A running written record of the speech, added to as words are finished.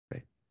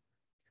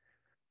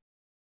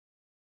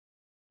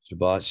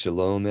Shabbat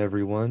Shalom,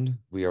 everyone.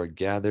 We are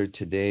gathered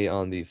today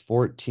on the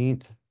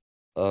 14th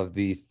of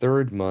the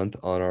third month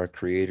on our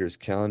Creator's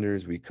calendar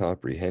as we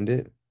comprehend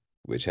it,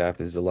 which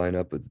happens to line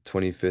up with the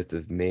 25th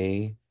of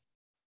May,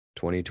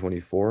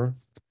 2024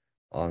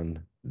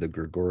 on the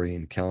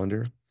Gregorian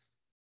calendar.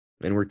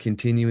 And we're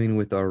continuing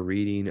with our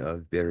reading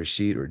of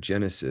Bereshit or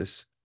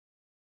Genesis.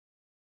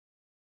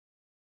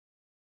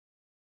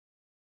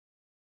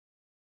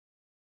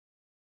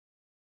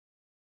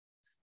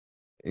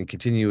 And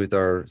continue with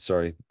our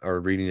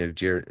reading of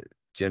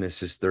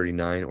Genesis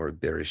 39 or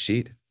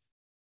Bereshit,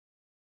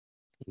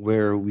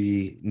 where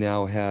we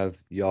now have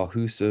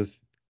Yahusuf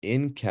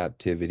in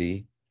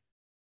captivity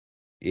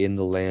in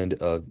the land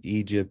of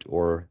Egypt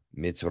or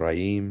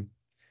Mitzrayim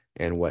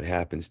and what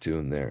happens to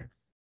him there.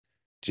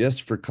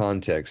 Just for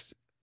context,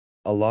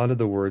 a lot of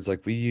the words,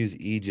 like we use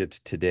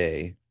Egypt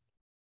today,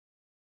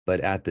 but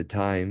at the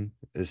time,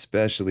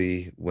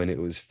 especially when it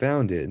was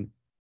founded,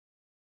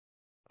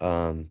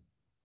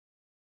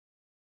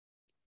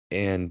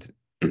 and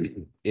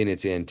in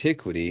its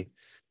antiquity,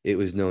 it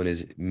was known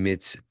as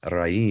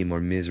Mitzrayim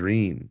or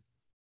Mizraim,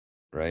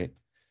 right?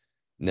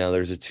 Now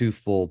there's a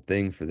twofold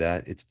thing for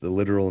that. It's the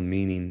literal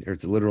meaning, or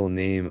it's the literal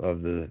name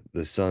of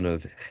the son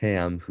of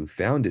Ham who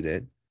founded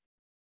it,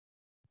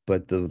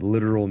 but the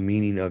literal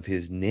meaning of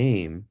his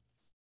name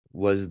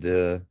was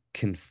the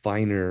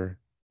confiner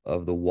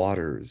of the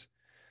waters,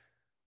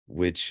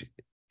 which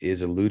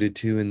is alluded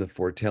to in the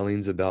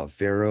foretellings about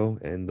Pharaoh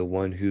and the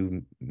one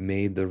who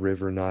made the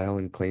river Nile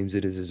and claims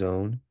it as his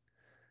own,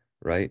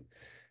 right?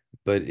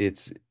 But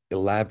it's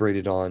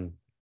elaborated on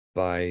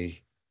by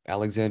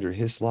Alexander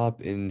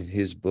Hislop in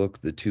his book,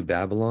 The Two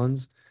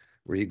Babylons,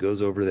 where he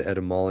goes over the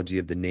etymology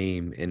of the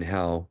name and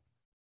how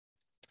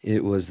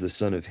it was the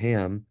son of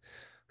Ham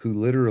who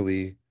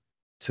literally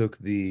took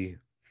the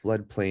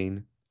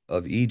floodplain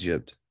of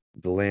Egypt,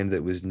 the land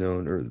that was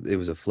known, or it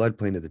was a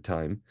floodplain at the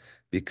time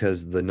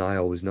because the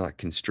Nile was not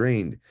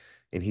constrained,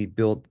 and he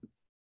built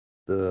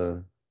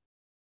the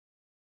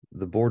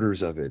the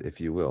borders of it, if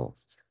you will.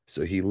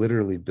 So he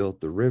literally built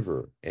the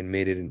river and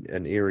made it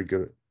an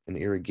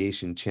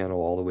irrigation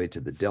channel all the way to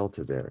the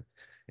delta there.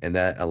 And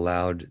that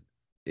allowed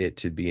it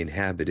to be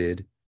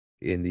inhabited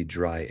in the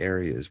dry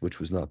areas, which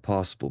was not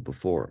possible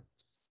before.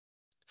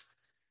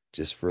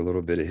 Just for a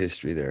little bit of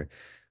history there.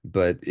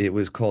 But it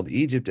was called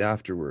Egypt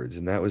afterwards,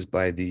 and that was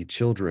by the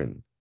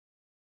children.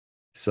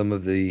 Some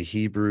of the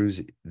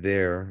Hebrews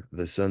there,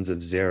 the sons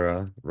of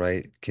Zerah,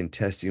 right,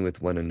 contesting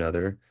with one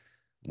another.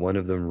 One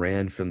of them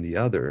ran from the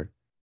other,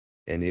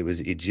 and it was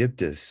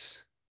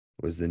Egyptus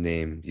was the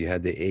name. You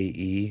had the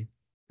AE,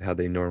 how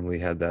they normally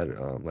had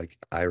that, like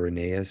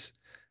Irenaeus,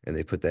 and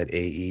they put that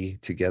AE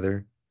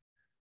together.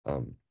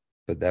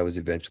 But that was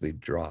eventually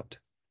dropped.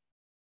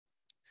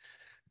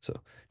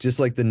 So just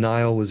like the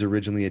Nile was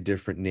originally a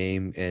different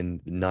name,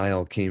 and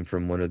Nile came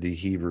from one of the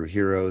Hebrew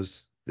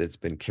heroes that's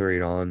been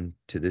carried on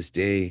to this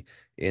day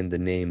in the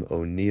name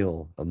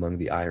O'Neill among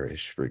the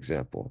Irish, for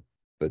example.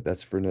 But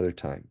that's for another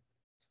time.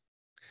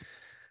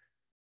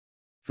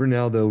 For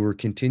now, though, we're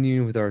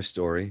continuing with our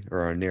story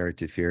or our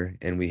narrative here,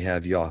 and we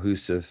have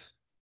Yahusuf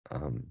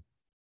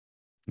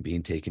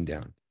being taken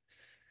down.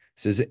 It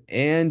says,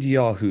 and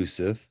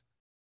Yahusuf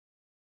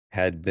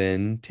had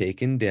been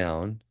taken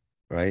down,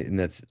 right? And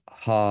that's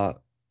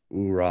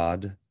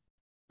Ha-Urad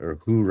or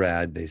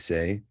Hurad, they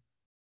say,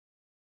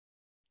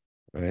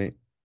 right?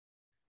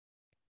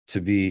 To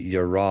be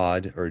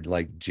Yarad, or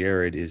like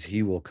Jared is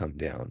he will come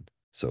down.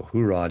 So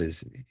Hurad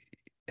is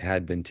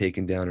had been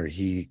taken down, or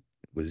he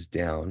was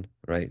down,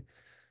 right?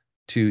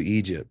 To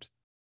Egypt.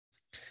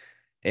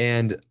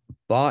 And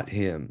bought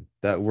him.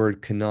 That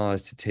word kana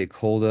is to take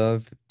hold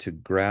of, to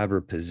grab or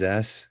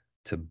possess,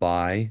 to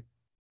buy,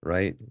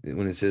 right?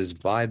 When it says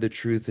buy the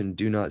truth and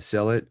do not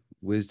sell it,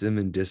 wisdom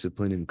and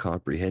discipline and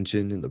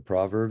comprehension in the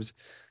Proverbs,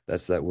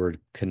 that's that word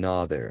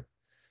kana there.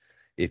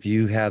 If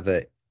you have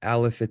a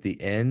aleph at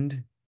the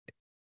end,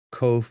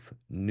 kof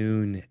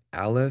noon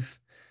aleph,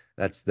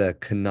 that's the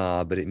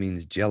kana, but it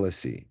means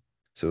jealousy.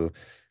 So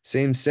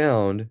same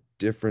sound,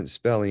 different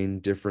spelling,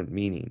 different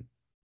meaning.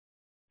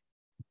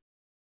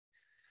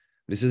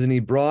 It says, and he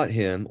brought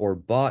him or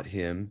bought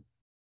him,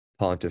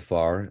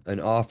 Pontiphar, an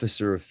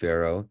officer of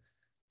Pharaoh,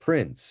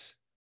 prince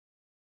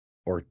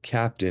or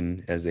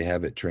captain, as they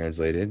have it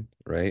translated,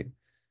 right?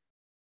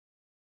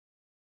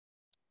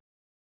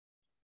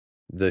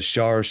 The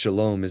Shar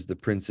Shalom is the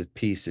prince of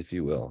peace, if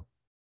you will.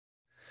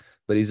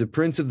 But he's a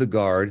prince of the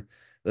guard,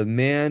 the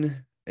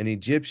man, an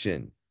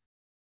Egyptian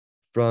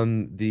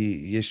from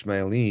the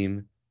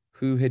Yishmaelim,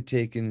 who had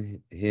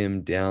taken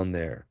him down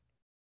there.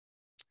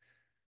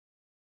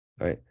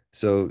 All right.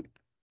 So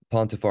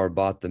Pontiphar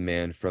bought the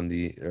man from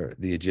the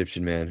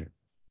Egyptian man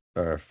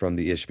from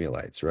the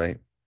Ishmaelites, right?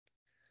 It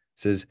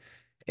says,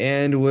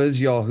 and was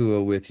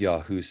Yahuah with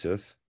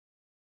Yahusuf,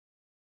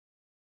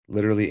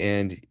 literally,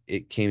 and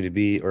it came to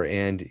be, or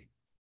and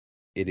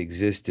it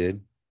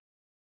existed.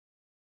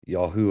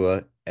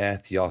 Yahuah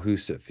eth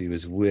Yahusuf. He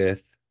was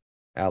with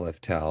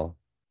Aleph Tau,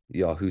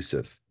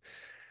 Yahusuf.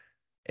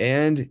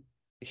 And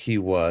he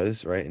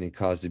was, right? And he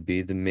caused to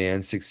be the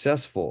man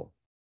successful.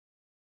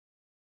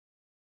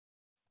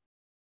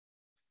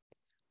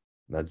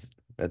 That's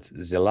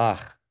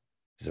zilach,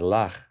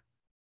 zilach,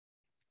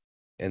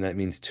 and that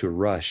means to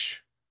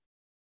rush.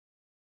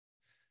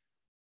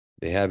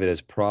 They have it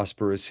as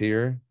prosperous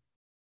here,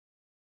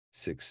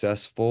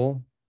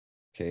 successful,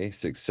 okay,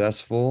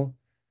 successful,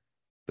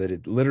 but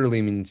it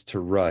literally means to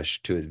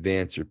rush, to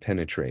advance or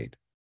penetrate.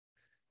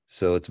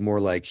 So it's more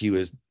like he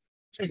was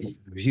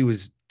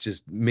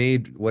just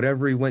made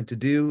whatever he went to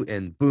do,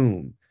 and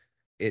boom,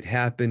 it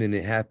happened, and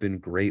it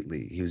happened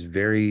greatly. He was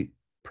very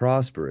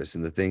prosperous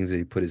in the things that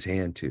he put his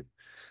hand to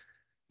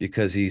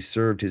because he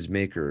served his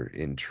maker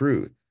in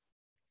truth.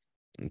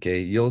 Okay,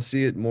 you'll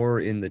see it more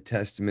in the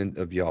testament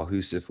of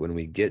Yahushua when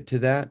we get to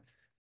that,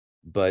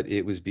 but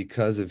it was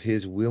because of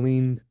his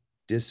willing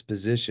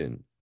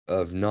disposition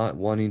of not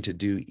wanting to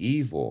do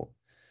evil,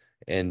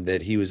 and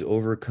that he was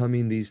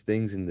overcoming these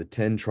things in the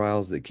 10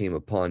 trials that came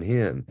upon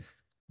him,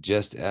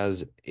 just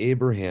as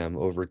Abraham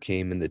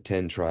overcame in the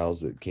 10 trials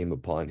that came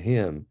upon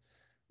him,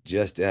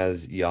 just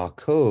as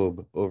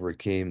Jacob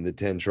overcame the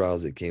 10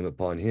 trials that came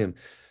upon him,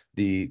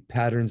 the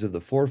patterns of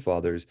the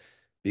forefathers.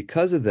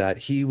 Because of that,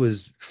 he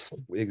was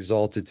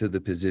exalted to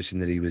the position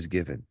that he was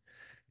given.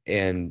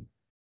 And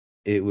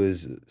it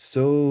was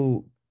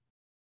so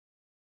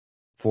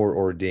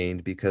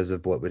foreordained because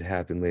of what would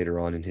happen later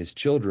on in his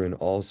children,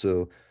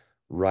 also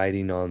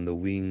riding on the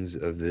wings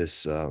of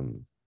this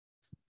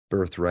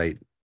birthright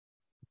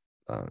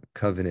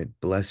covenant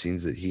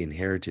blessings that he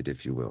inherited,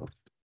 if you will.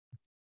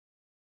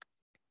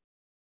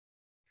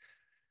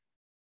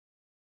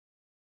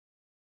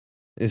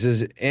 It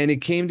says, and it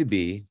came to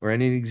be,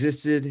 and it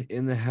existed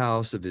in the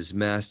house of his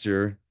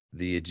master,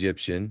 the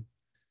Egyptian,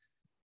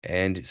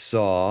 and he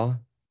saw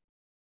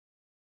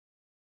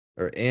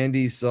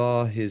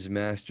his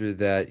master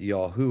that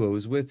Yahuah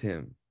was with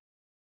him.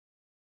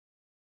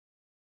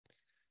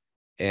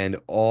 And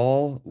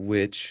all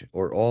which,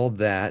 or all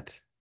that,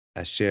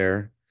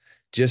 asher,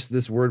 just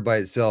this word by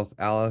itself,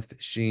 aleph,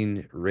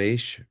 sheen,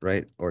 resh,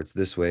 right? Or it's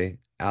this way,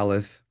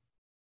 aleph,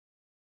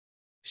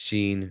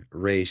 sheen,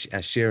 resh.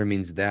 Asher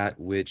means that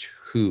which,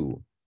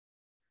 who,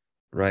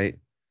 right?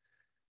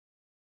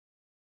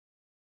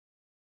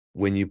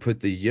 When you put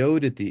the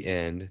yod at the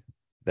end,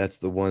 that's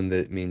the one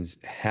that means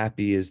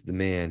happy is the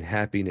man,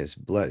 happiness,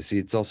 bless. See,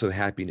 it's also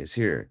happiness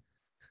here.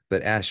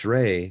 But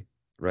ashrei,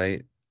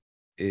 right,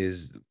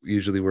 is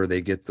usually where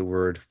they get the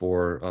word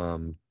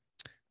for,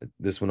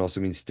 this one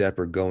also means step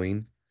or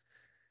going.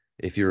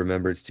 If you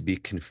remember, it's to be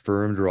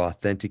confirmed or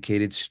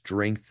authenticated,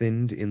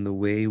 strengthened in the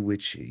way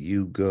which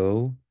you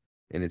go.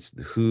 And it's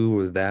who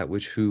or that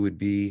which who would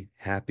be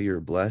happy or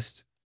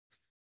blessed.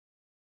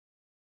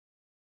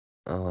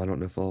 I don't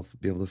know if I'll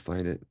be able to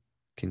find it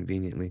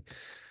conveniently.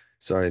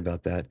 Sorry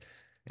about that.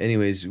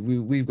 Anyways,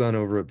 we've gone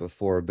over it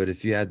before, but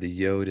if you add the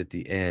yod at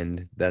the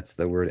end, that's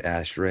the word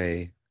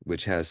ashrei,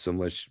 which has so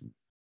much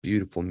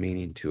beautiful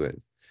meaning to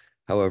it.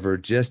 However,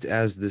 just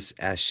as this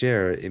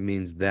asher, it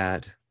means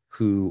that,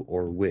 who,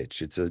 or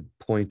which. It's a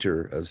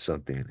pointer of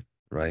something,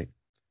 right?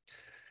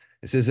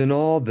 It says, in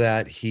all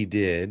that he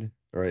did,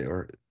 right,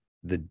 or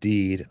the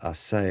deed,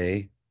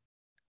 asay.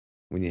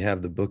 When you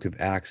have the book of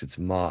Acts, it's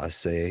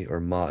ma'aseh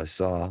or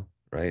ma'asah,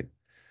 right?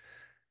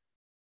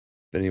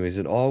 But anyways,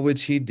 in all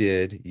which he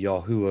did,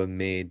 Yahuah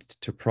made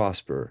to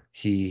prosper.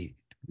 He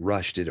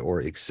rushed it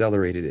or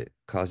accelerated it,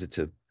 caused it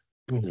to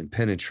boom,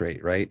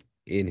 penetrate, right,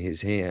 in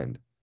his hand.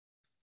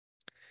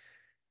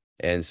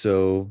 And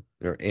so,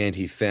 and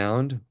he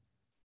found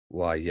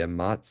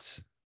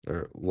Wayamatz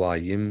or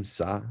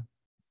Wayimsa,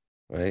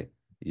 right?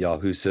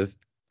 Yahusuf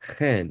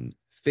chen,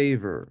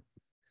 favor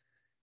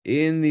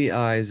in the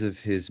eyes of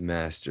his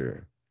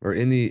master, or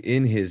in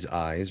his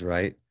eyes,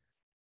 right?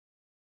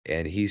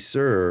 And he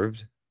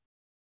served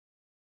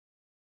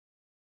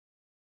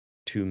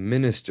to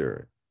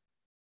minister,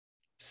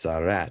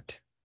 sarat,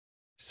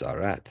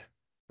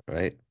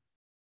 right?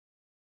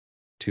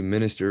 To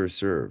minister or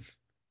serve,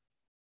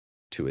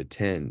 to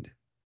attend.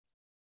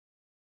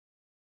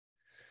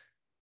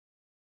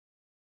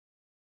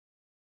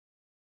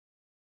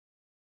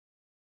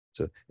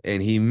 So,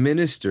 and he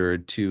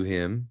ministered to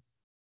him,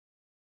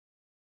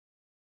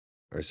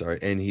 or sorry,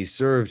 and he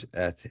served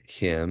at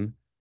him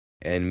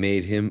and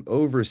made him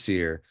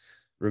overseer.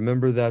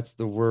 Remember, that's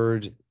the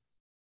word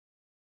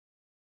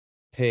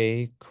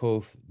pei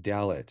kof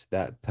dalet.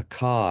 That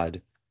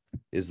pakad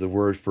is the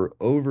word for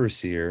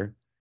overseer.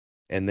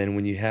 And then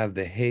when you have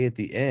the hey at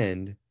the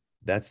end,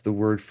 that's the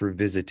word for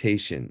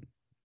visitation.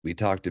 We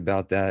talked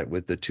about that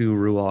with the two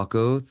ruach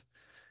oath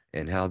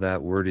and how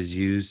that word is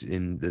used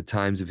in the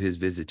times of his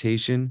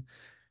visitation,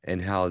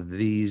 and how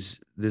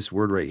this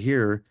word right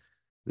here,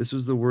 this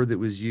was the word that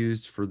was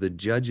used for the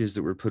judges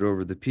that were put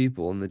over the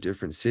people in the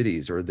different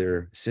cities or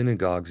their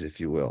synagogues, if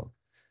you will.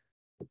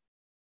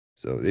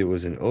 So it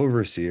was an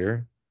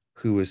overseer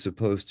who was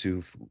supposed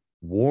to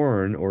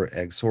warn or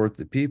exhort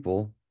the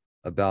people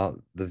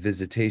about the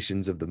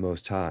visitations of the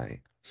Most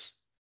High.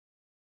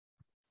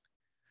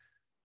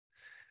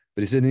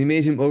 But he said, and he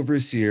made him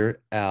overseer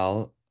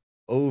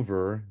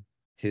over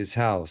his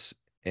house,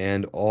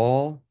 and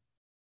all,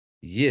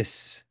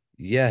 yes,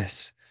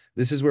 yes.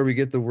 This is where we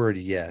get the word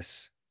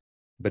yes,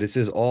 but it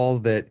says all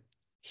that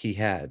he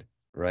had,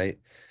 right?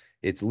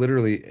 It's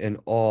literally an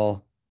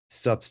all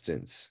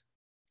substance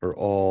or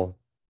all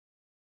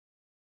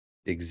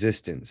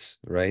existence,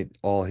 right?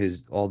 All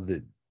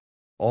that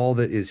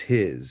is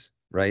his,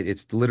 right?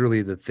 It's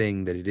literally the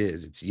thing that it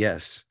is. It's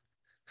yes.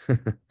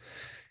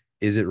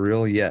 Is it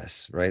real?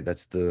 Yes, right?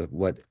 That's the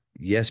what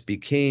yes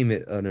became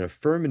an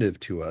affirmative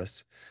to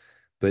us,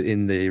 but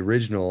in the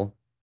original,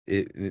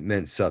 it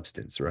meant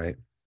substance, right?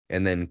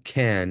 And then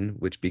can,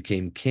 which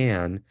became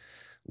can,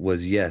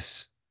 was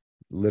yes,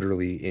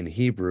 literally in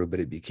Hebrew, but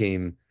it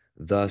became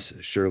thus,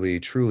 surely,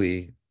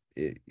 truly,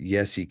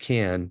 yes, he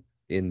can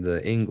in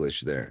the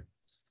English there.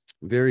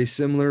 Very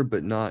similar,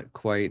 but not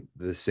quite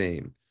the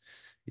same.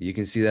 You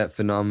can see that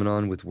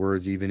phenomenon with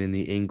words even in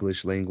the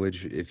English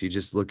language. If you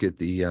just look at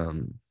the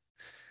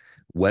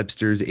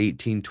Webster's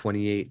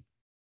 1828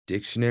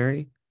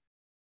 dictionary,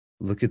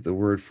 look at the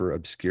word for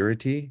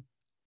obscurity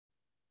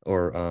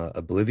or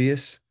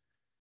oblivious,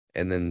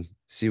 and then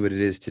see what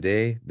it is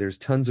today. There's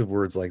tons of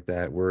words like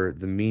that where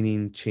the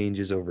meaning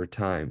changes over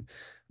time.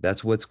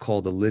 That's what's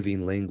called a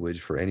living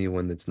language for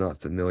anyone that's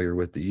not familiar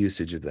with the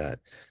usage of that.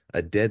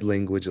 A dead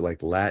language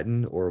like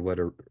Latin or what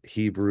a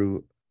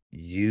Hebrew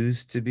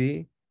used to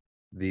be,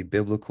 the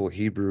biblical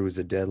Hebrew is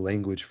a dead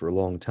language for a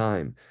long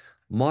time.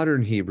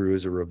 Modern Hebrew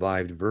is a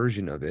revived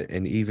version of it,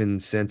 and even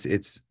since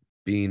it's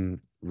being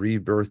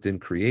rebirthed in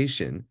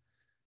creation,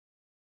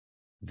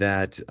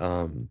 that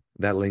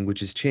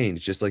language has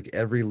changed. Just like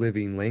every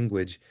living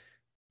language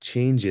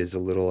changes a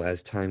little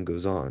as time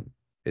goes on.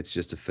 It's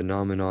just a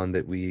phenomenon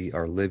that we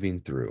are living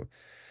through.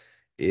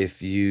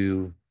 If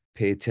you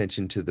pay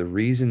attention to the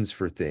reasons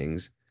for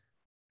things,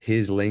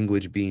 his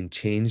language being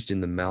changed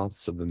in the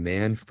mouths of a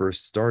man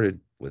first started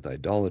with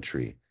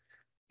idolatry.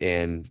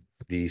 And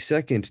the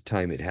second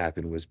time it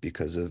happened was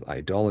because of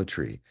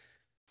idolatry.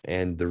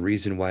 And the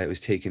reason why it was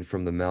taken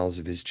from the mouths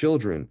of his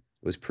children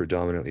was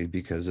predominantly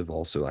because of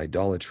also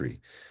idolatry,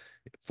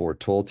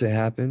 foretold to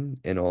happen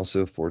and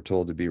also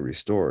foretold to be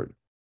restored.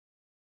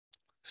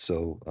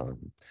 So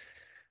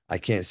I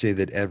can't say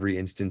that every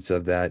instance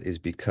of that is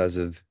because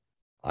of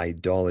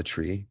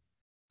idolatry,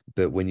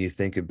 but when you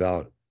think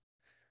about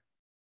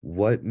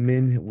what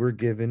men were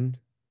given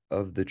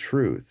of the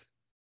truth,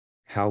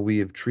 how we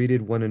have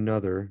treated one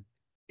another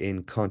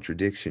in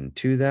contradiction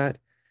to that,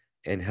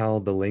 and how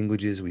the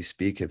languages we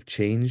speak have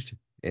changed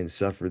and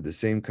suffered the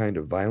same kind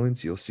of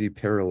violence, you'll see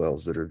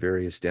parallels that are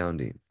very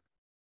astounding.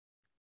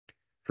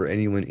 For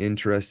anyone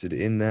interested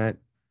in that,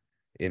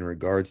 in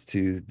regards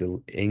to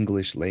the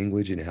English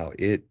language and how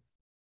it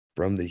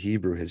from the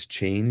Hebrew has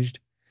changed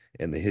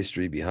and the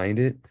history behind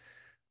it,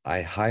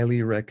 I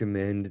highly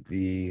recommend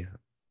the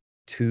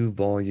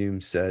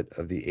 2-volume set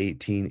of the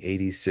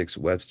 1886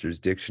 Webster's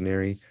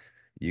Dictionary.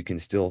 You can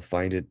still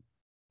find it,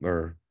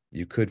 or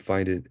you could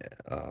find it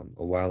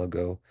a while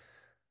ago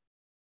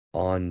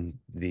on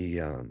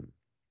the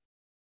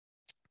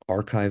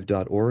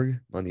archive.org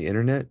on the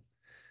internet,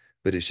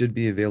 but it should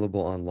be available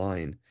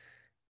online.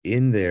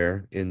 In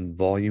there, in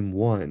volume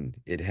 1,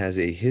 it has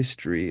a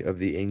history of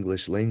the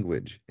English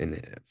language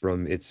and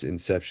from its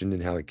inception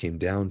and how it came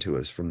down to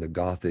us from the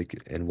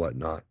Gothic and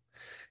whatnot.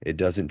 It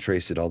doesn't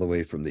trace it all the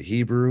way from the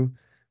Hebrew,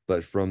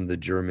 but from the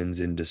Germans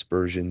in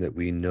dispersion that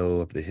we know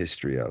of the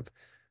history of.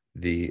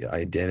 The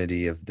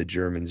identity of the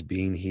Germans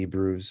being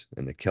Hebrews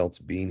and the Celts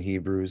being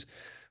Hebrews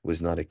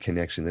was not a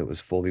connection that was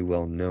fully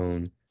well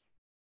known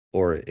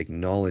or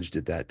acknowledged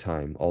at that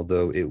time,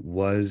 although it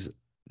was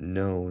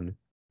known,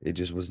 it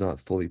just was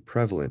not fully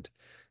prevalent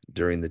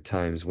during the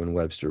times when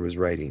Webster was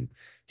writing.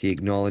 He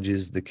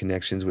acknowledges the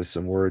connections with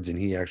some words, and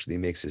he actually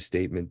makes a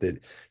statement that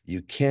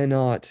you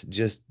cannot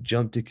just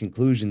jump to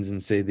conclusions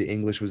and say the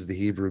English was the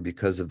Hebrew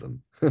because of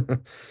them.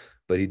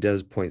 But he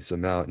does point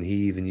some out, and he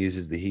even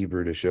uses the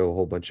Hebrew to show a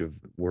whole bunch of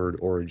word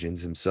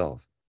origins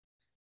himself.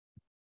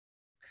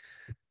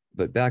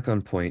 But back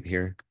on point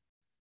here.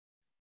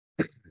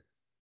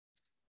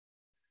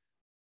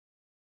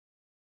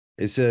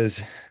 It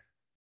says,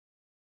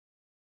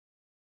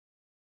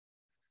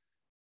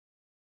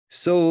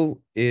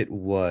 so it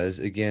was,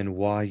 again,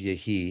 wa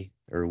yehi,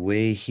 or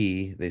way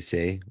he, they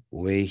say,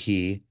 way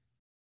he.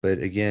 But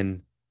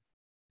again,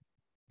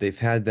 they've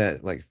had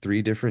that like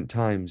 3 different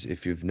times,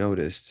 if you've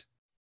noticed.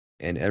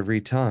 And every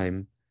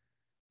time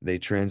they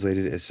translate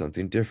it as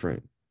something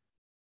different.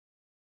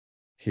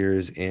 Here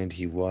is and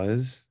he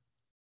was.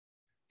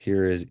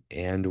 Here is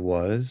and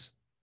was.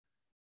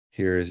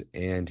 Here is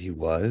and he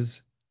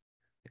was.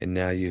 And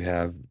now you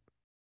have,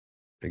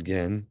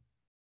 again,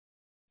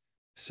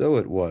 so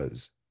it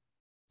was.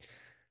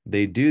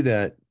 They do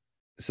that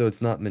so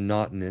it's not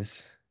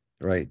monotonous,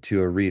 right,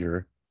 to a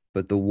reader,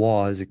 but the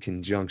wa is a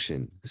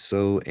conjunction.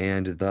 So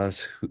and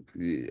thus,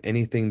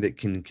 anything that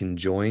can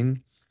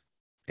conjoin.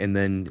 And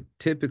then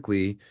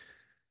typically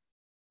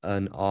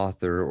an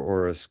author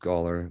or a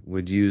scholar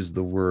would use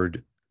the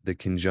word, the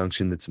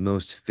conjunction that's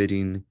most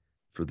fitting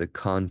for the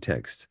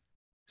context.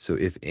 So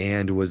if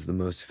and was the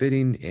most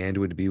fitting, and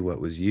would be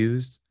what was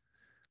used.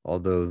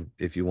 Although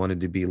if you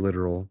wanted to be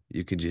literal,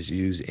 you could just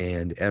use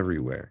and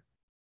everywhere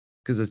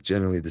because that's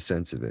generally the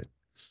sense of it.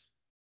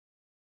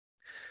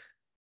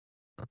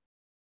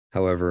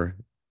 However,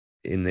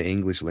 in the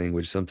English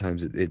language,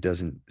 sometimes it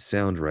doesn't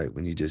sound right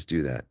when you just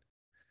do that.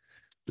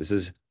 This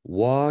is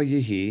wa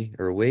yehi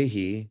or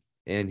wehi,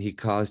 and he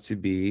caused to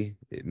be,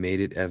 it made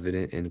it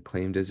evident and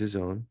claimed as his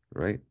own,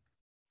 right?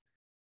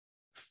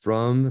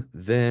 From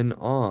then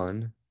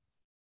on,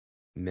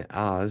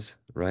 me'az,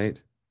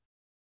 right?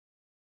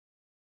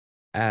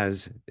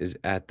 As is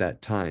at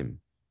that time.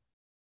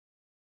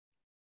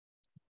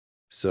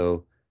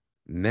 So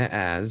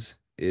me'az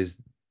is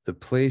the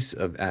place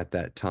of at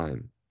that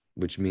time,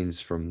 which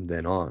means from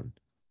then on.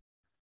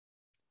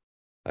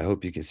 I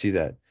hope you can see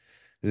that.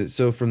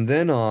 So from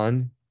then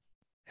on,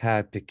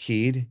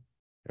 Hapikid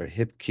or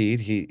Hipkid,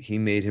 he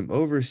made him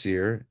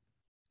overseer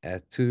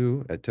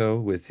ato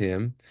with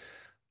him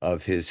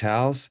of his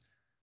house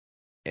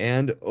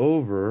and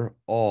over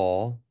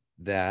all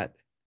that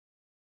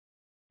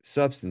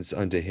substance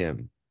unto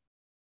him.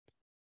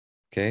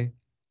 Okay.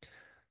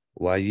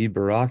 Wayi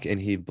Barak,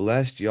 and he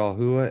blessed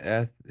Yahuah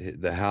at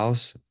the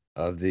house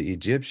of the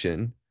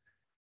Egyptian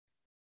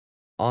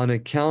on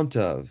account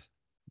of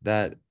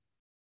that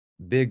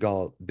big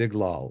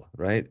lal,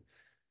 right?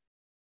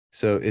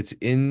 So it's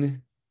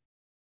in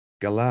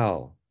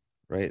Galal,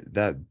 right?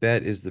 That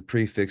bet is the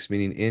prefix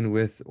meaning in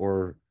with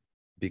or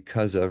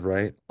because of,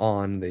 right?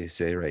 On, they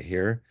say right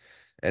here.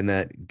 And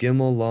that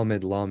Gimel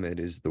Lamed Lamed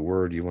is the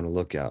word you want to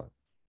look out.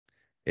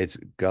 It's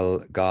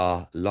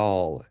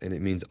galal, and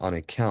it means on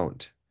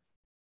account,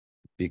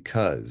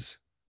 because.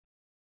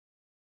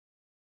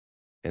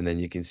 And then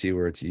you can see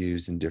where it's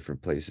used in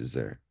different places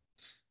there.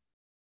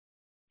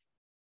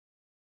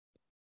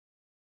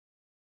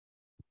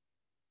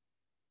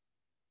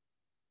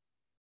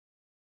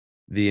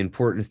 The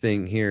important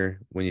thing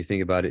here, when you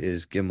think about it,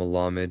 is Gimel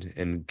Lamed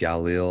and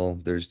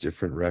Galil. There's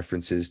different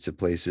references to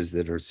places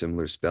that are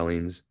similar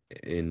spellings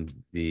in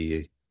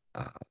the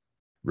uh,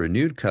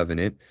 renewed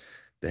covenant.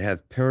 They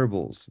have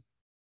parables.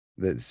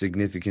 That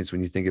significance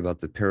when you think about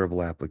the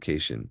parable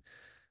application,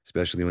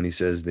 especially when he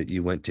says that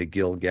you went to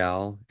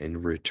Gilgal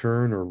and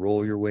return or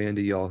roll your way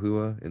into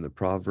Yahuah in the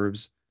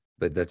Proverbs,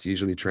 but that's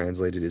usually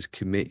translated as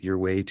commit your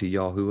way to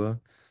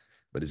Yahuah,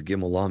 but it's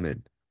Gimel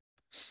Lamed.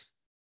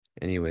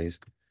 Anyways,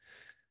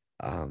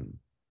 um,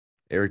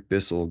 Eric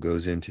Bissell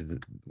goes into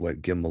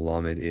what Gimel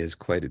Lamed is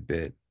quite a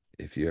bit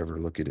if you ever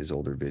look at his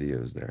older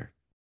videos there.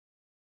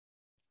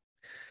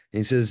 And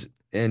he says,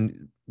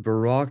 and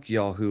Barak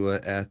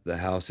Yahuah at the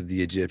house of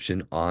the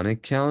Egyptian on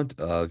account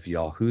of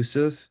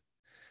Yahusuf,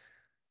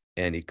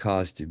 and he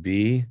caused to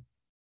be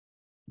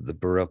the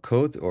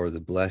barakot or the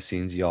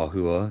blessings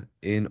Yahuah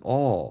in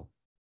all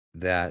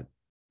that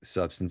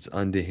substance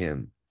unto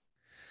him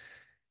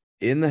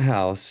in the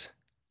house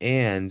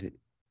and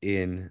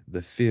in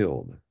the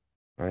field,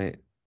 right?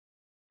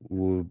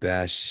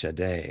 Wubash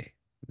Shadeh,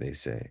 they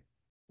say.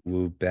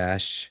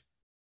 Wubash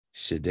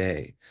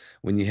Shadeh.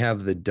 When you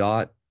have the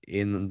dot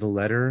in the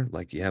letter,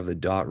 like you have the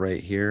dot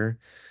right here,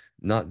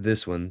 not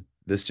this one,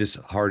 this just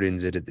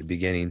hardens it at the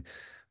beginning,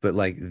 but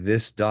like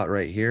this dot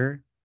right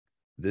here,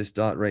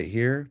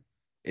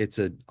 it's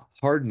a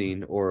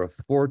hardening or a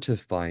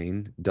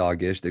fortifying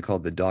dagesh. They call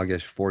it the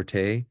dagesh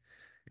forte.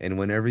 And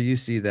whenever you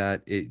see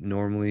that, it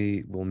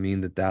normally will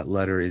mean that that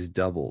letter is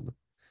doubled.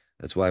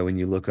 That's why when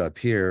you look up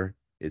here,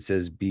 it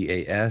says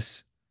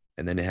BAS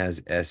and then it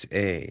has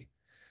SA.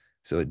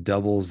 So it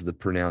doubles the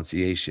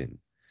pronunciation.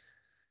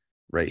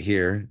 Right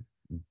here,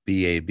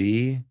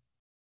 BAB,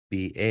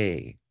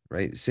 BA,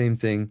 right? Same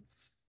thing.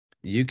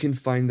 You can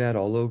find that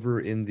all over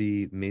in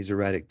the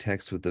Masoretic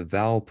text with the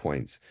vowel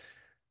points.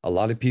 A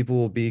lot of people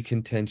will be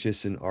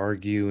contentious and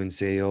argue and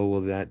say, oh,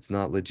 well, that's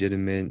not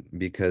legitimate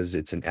because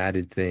it's an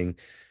added thing.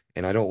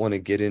 And I don't want to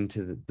get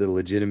into the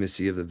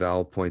legitimacy of the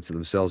vowel points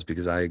themselves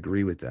because I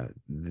agree with that.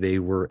 They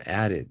were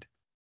added.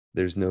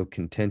 There's no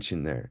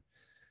contention there.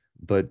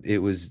 But it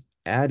was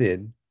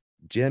added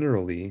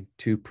generally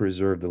to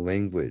preserve the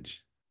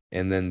language.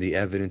 And then the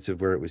evidence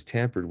of where it was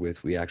tampered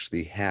with, we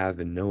actually have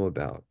and know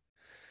about.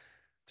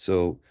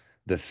 So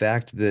the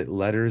fact that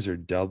letters are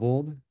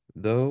doubled,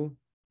 though,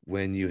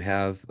 when you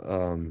have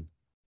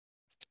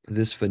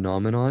this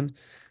phenomenon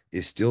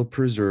is still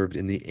preserved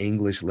in the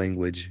English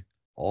language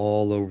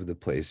all over the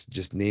place.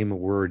 Just name a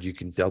word, you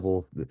can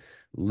double the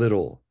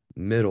little,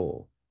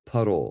 middle,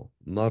 puddle,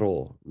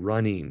 muddle,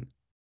 running,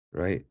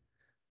 right?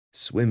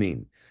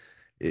 Swimming.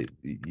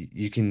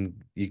 You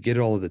get it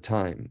all of the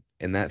time.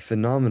 And that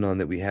phenomenon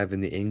that we have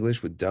in the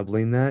English with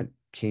doubling that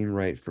came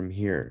right from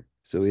here.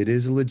 So it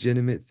is a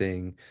legitimate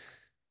thing.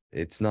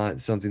 It's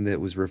not something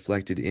that was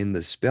reflected in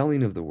the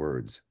spelling of the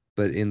words,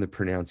 but in the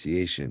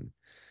pronunciation.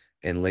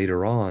 And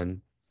later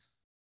on,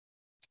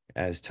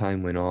 as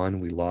time went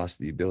on, we lost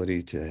the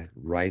ability to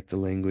write the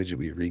language.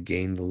 We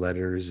regained the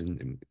letters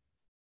and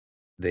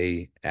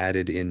they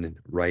added in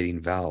writing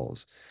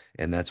vowels.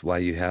 And that's why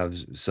you have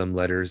some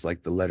letters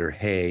like the letter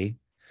hey,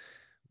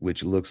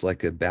 which looks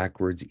like a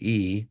backwards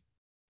E,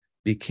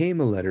 became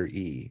a letter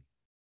E.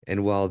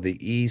 And while the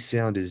E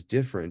sound is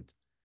different,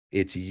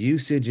 its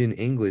usage in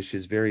English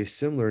is very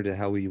similar to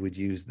how we would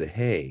use the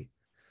hey.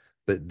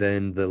 But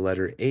then the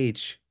letter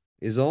H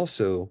is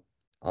also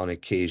on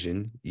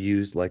occasion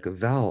used like a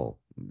vowel.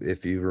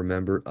 If you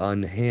remember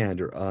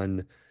unhand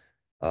or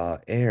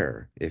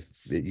air,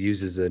 if it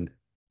uses an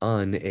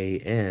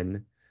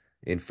an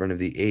in front of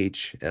the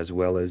H as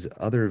well as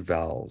other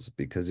vowels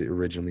because it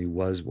originally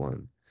was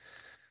one.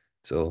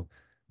 So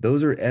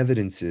those are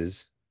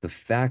evidences, the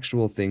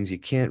factual things you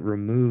can't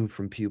remove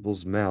from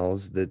people's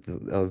mouths that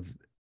of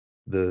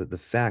the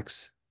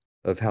facts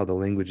of how the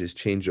language has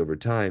changed over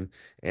time,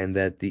 and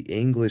that the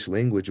English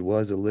language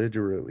was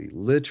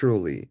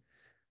literally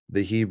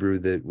the Hebrew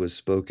that was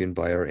spoken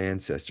by our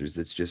ancestors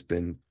that's just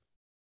been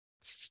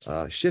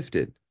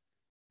shifted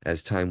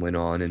as time went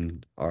on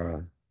and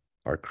our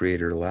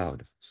creator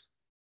allowed. It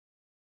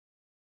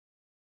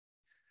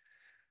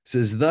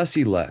says, thus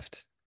he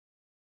left.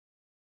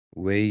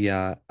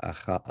 Weya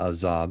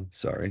azab,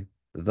 sorry.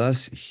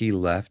 Thus he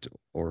left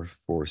or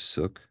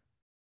forsook.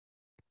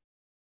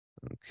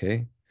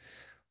 Okay.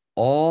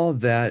 All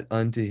that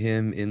unto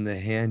him in the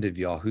hand of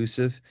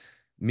Yahushua,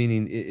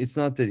 meaning it's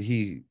not that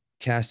he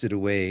cast it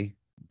away,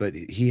 but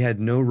he had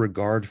no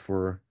regard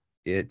for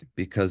it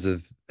because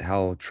of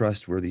how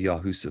trustworthy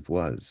Yahushua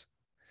was.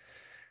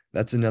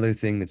 That's another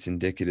thing that's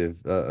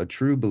indicative. A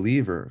true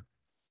believer,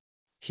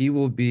 he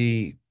will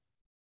be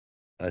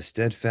a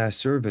steadfast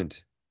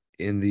servant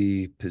in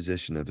the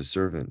position of a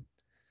servant.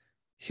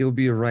 He'll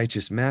be a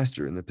righteous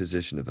master in the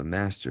position of a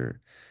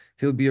master.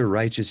 He'll be a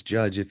righteous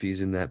judge if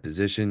he's in that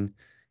position.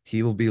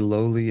 He will be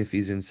lowly if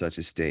he's in such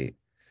a state.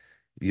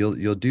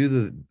 You'll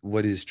do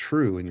what is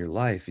true in your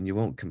life and you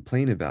won't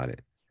complain about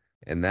it.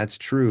 And that's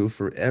true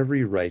for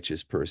every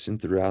righteous person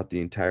throughout the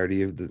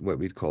entirety of what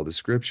we'd call the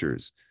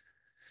scriptures.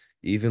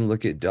 Even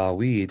look at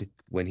Dawid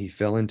when he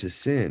fell into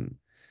sin.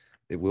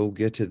 We'll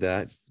get to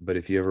that, but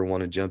if you ever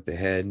want to jump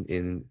ahead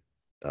in,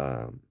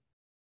 um,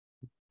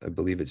 I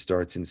believe it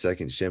starts in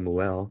 2nd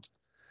Shemuel,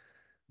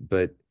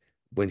 but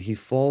when he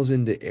falls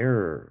into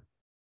error,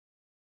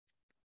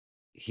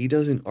 he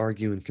doesn't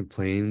argue and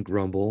complain,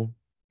 grumble.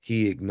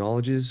 He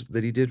acknowledges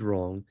that he did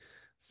wrong,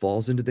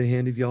 falls into the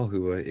hand of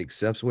Yahuah,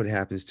 accepts what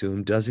happens to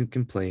him, doesn't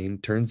complain,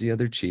 turns the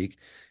other cheek.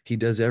 He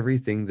does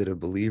everything that a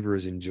believer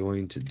is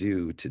enjoined to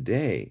do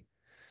today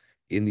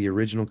in the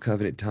original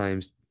covenant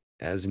times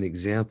as an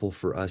example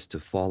for us to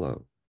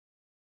follow,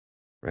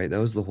 right?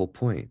 That was the whole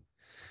point.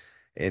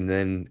 And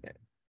then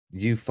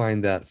you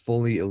find that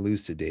fully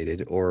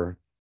elucidated, or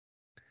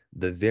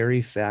the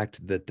very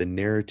fact that the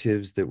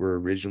narratives that were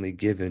originally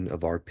given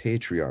of our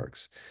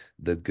patriarchs,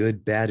 the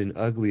good, bad, and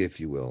ugly, if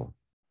you will,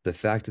 the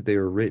fact that they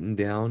were written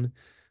down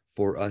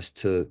for us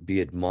to be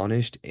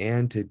admonished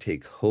and to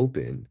take hope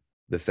in,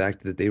 the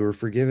fact that they were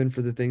forgiven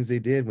for the things they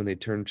did when they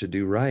turned to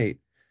do right,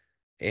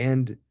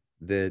 and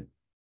that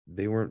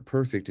they weren't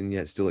perfect and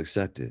yet still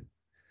accepted.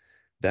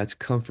 That's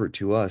comfort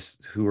to us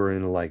who are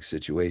in a like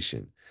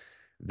situation.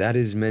 That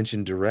is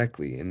mentioned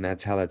directly, and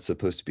that's how that's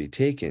supposed to be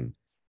taken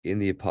in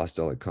the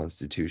apostolic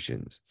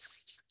constitutions.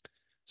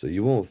 So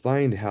you won't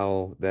find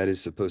how that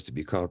is supposed to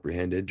be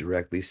comprehended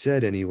directly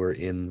said anywhere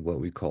in what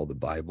we call the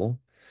Bible.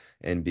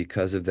 And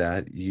because of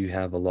that, you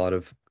have a lot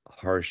of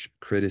harsh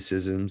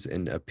criticisms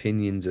and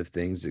opinions of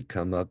things that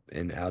come up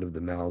and out of the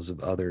mouths of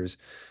others,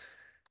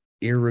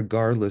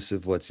 irregardless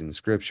of what's in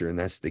Scripture. And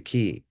that's the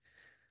key.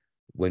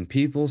 When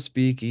people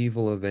speak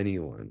evil of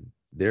anyone,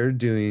 they're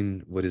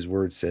doing what his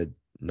word said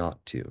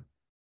not to.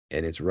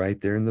 And it's right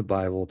there in the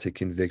Bible to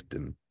convict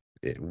them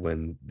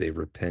when they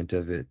repent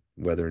of it,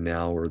 whether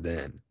now or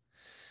then.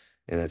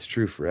 And that's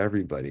true for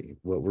everybody.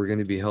 What we're going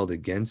to be held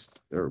against,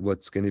 or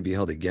what's going to be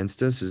held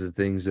against us, is the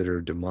things that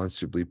are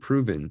demonstrably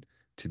proven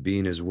to be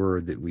in his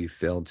word that we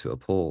failed to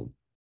uphold,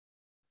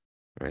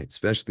 right?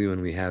 Especially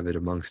when we have it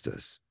amongst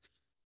us.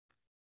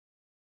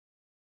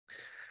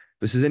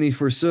 But it says, and he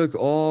forsook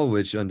all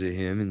which unto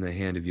him in the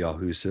hand of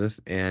Yahushua,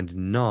 and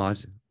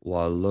not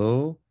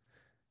wallo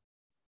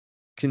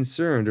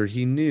concerned, or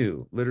he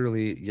knew.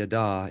 Literally,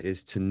 yada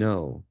is to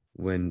know.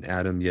 When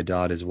Adam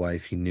yadad his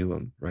wife, he knew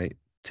him, right?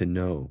 To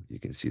know, you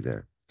can see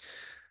there.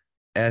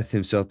 Eth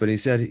himself, but he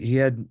said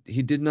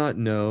he did not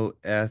know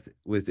eth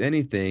with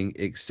anything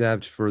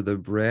except for the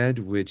bread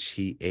which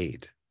he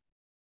ate.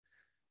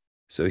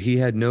 So he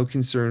had no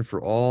concern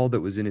for all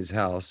that was in his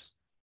house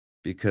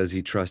because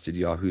he trusted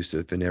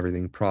Yahushua and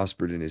everything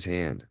prospered in his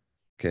hand.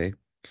 Okay.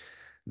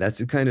 That's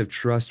the kind of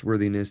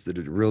trustworthiness that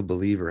a real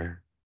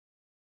believer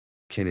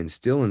can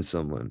instill in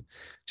someone.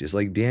 Just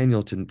like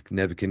Daniel to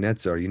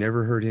Nebuchadnezzar, you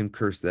never heard him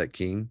curse that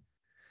king,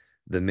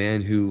 the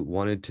man who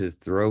wanted to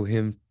throw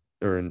him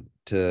or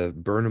to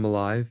burn him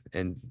alive,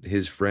 and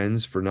his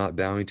friends for not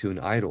bowing to an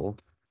idol,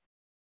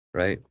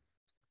 right?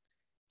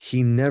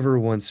 He never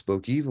once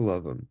spoke evil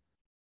of him.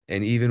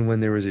 And even when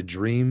there was a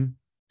dream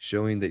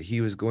showing that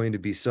he was going to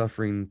be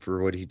suffering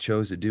for what he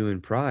chose to do in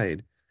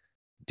pride,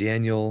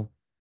 Daniel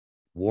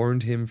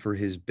warned him for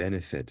his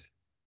benefit.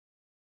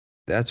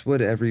 That's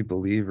what every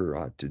believer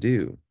ought to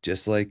do.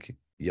 Just like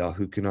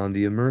Yahukanan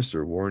the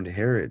Immerser warned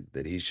Herod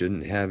that he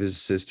shouldn't have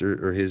his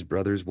sister or his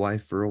brother's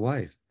wife for a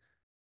wife.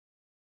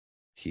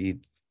 He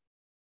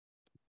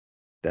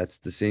That's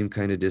the same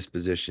kind of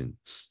disposition.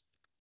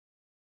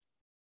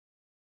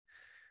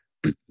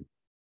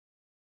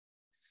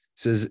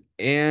 Says,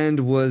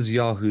 and was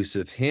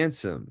Yahusuf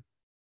handsome?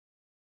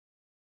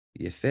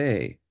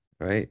 Yefei,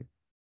 right?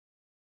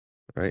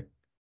 Right?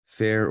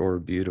 Fair or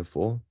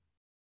beautiful.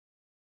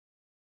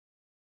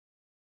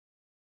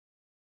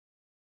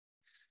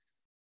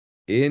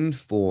 In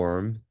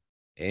form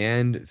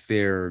and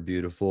fair or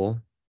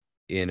beautiful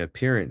in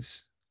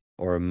appearance,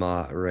 or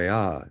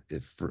ma'reah,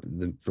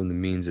 from the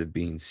means of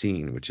being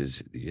seen, which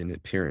is in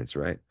appearance,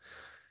 right?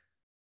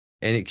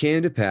 And it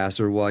came to pass,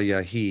 or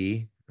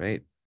wayahi,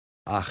 right?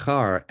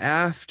 Achar,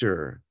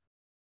 after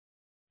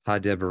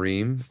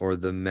hadebarim, or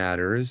the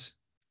matters,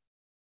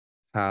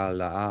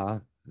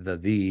 hala'ah,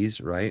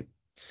 these, right?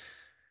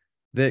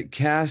 That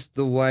cast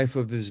the wife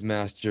of his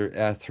master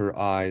eth her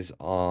eyes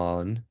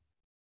on,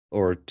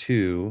 or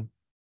toward,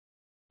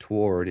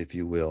 if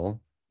you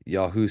will,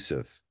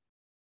 Yahusuf.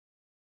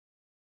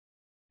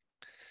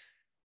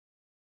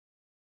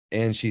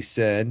 And she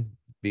said,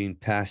 being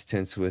past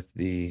tense with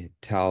the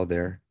tau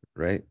there,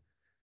 right?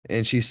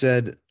 And she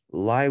said,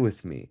 lie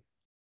with me.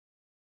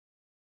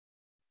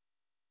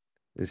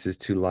 This is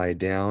to lie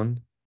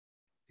down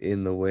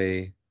in the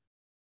way,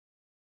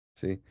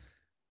 see,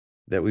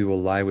 that we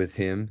will lie with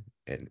him.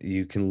 And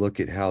you can look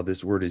at how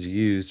this word is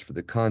used for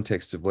the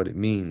context of what it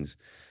means.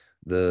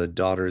 The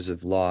daughters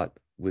of Lot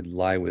would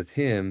lie with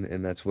him,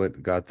 and that's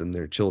what got them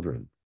their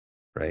children,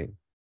 right?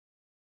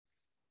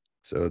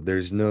 So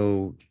there's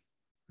no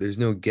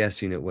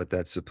guessing at what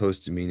that's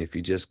supposed to mean if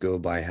you just go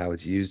by how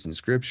it's used in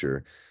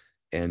scripture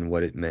and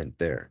what it meant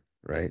there,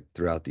 right?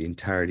 Throughout the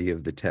entirety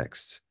of the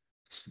texts.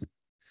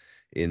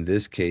 In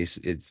this case,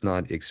 it's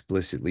not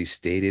explicitly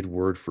stated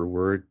word for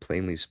word,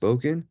 plainly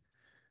spoken,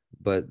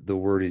 but the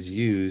word is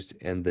used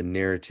and the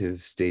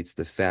narrative states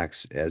the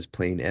facts as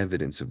plain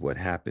evidence of what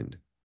happened.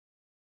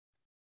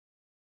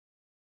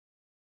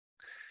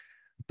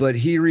 But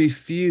he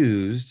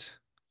refused,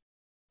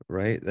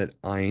 right? That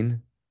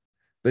ein,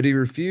 but he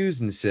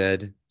refused and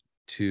said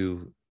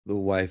to the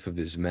wife of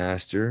his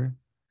master,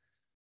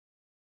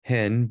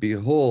 hen,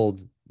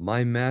 behold,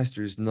 my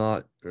master's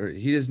not, or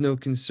he has no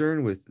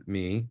concern with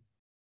me,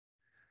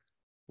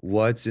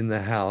 what's in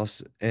the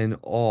house, and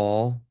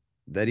all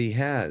that he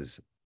has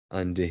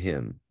unto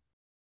him,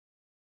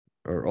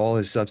 or all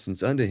his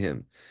substance unto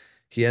him.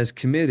 He has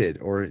committed,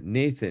 or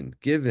Nathan,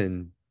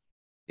 given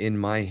in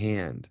my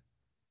hand.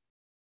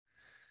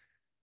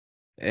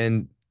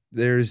 And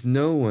there's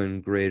no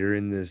one greater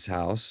in this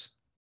house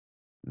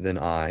than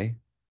I.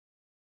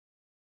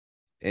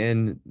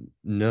 And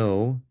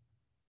no,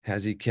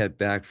 has he kept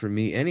back from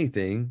me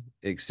anything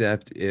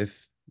except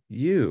if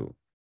you.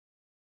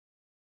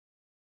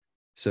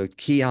 So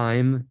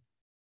ki'im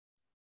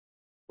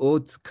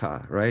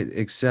otka, right?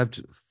 Except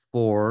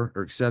for,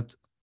 or except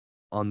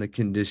on the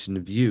condition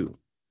of you.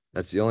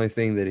 That's the only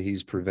thing that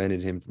he's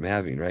prevented him from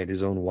having, right?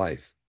 His own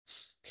wife.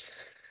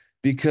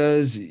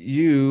 Because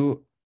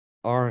you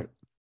are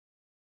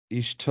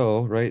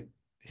Ishto, right?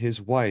 His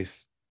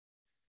wife.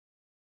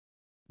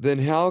 Then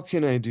how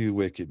can I do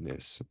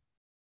wickedness?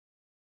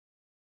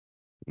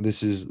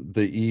 This is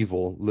the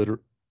evil,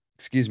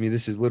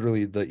 this is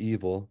literally the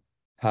evil,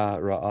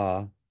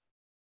 ha-ra'ah,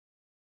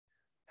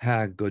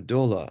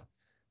 ha-godola.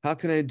 How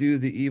can I do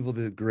the evil,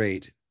 the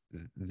great,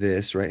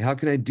 this, right? How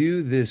can I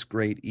do this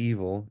great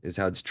evil is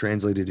how it's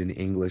translated in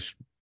English,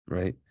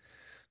 right?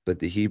 But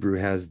the Hebrew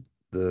has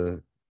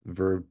the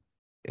verb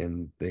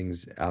and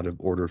things out of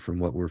order from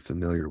what we're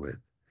familiar with.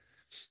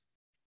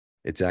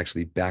 It's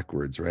actually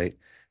backwards, right?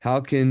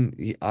 How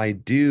can I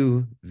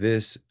do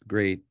this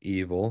great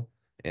evil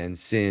and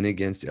sin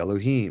against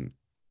Elohim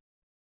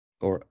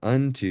or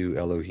unto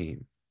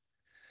Elohim?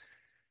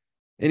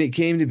 And it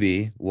came to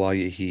be while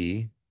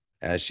Yehi,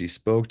 as she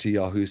spoke to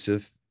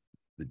Yahusuf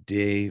the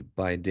day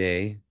by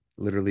day,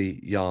 literally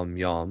yom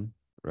yom,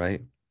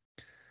 right?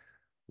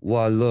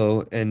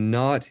 Walo, and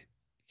not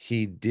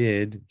he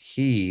did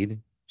heed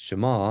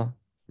Shema,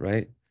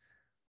 right?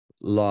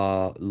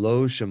 La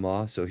lo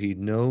Shema, so he'd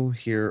no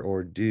hear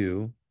or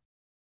do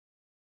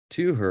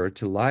to her,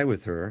 to lie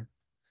with her,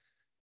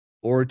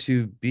 or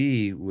to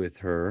be with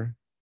her,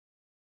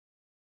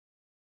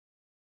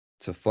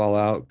 to fall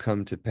out,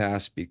 come to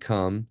pass,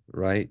 become,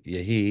 right?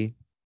 Yehi,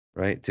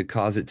 right? To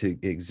cause it to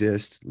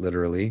exist,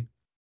 literally,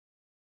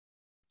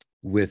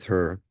 with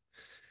her.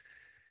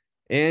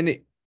 And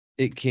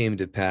it came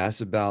to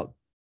pass about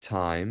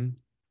time,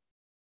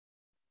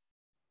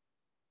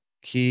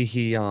 ki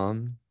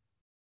hiyam,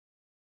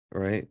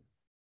 right?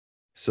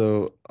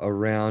 So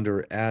around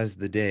or as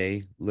the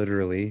day,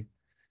 literally,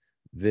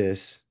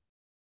 this,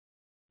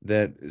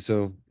 and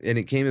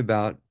it came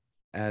about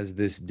as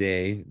this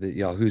day that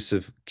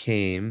Yahusuf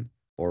came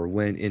or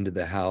went into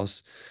the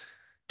house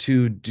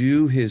to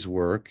do his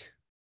work,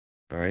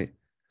 all right,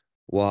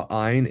 while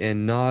ein,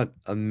 and not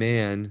a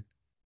man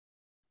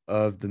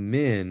of the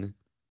men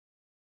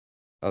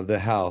of the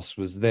house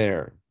was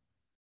there.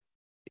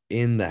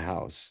 in the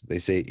house. They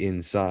say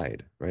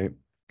inside, right?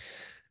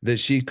 That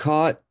she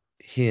caught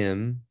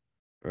him,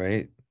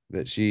 right?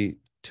 That she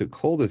took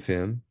hold of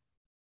him,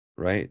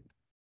 right?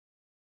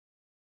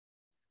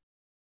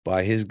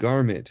 By his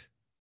garment.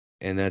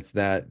 And that's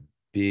that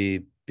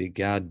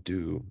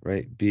bigadu,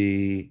 right?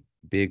 Big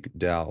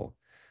Dow.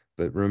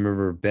 But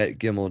remember, bet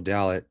gimel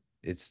dalet,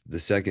 it's the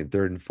second,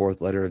 third, and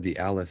fourth letter of the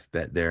aleph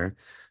bet there.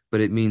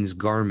 But it means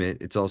garment.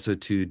 It's also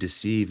to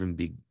deceive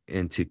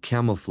and to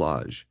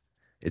camouflage.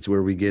 It's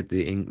where we get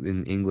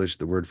in English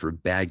the word for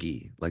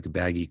baggy, like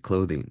baggy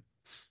clothing.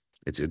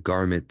 It's a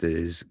garment that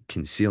is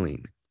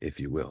concealing, if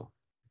you will.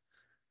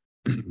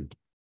 It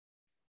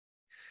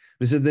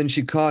said, then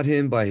she caught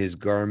him by his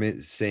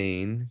garment,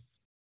 saying,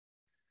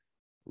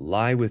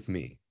 lie with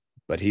me.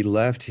 But he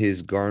left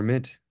his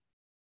garment,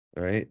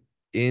 all right,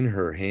 in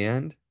her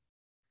hand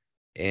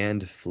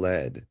and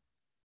fled.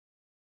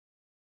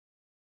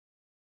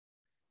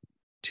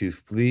 To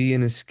flee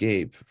and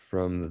escape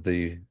from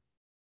the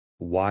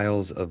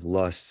wiles of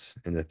lusts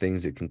and the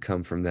things that can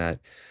come from that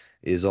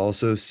is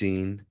also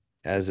seen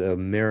as a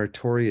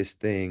meritorious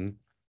thing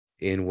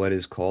in what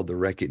is called the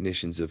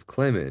recognitions of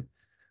Clement.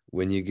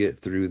 When you get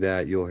through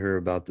that, you'll hear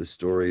about the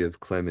story of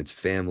Clement's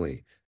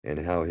family and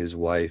how his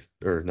wife,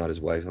 or not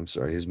his wife, I'm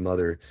sorry, his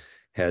mother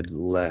had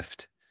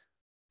left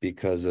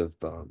because of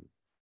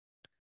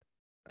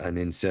an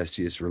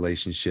incestuous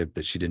relationship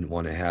that she didn't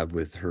want to have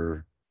with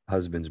her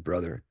husband's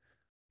brother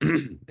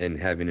and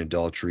having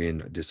adultery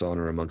and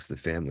dishonor amongst the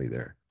family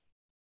there.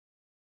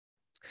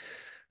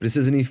 But it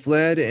says, and he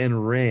fled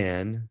and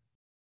ran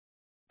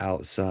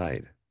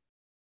outside.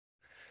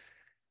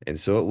 And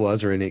so it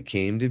was, and it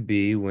came to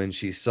be when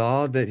she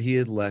saw that he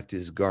had left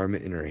his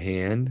garment in her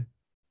hand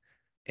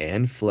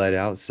and fled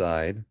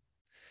outside,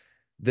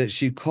 that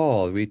she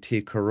called, we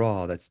take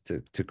hurrah, that's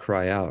to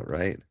cry out,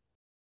 right?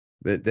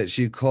 That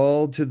she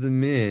called to the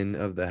men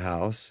of the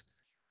house,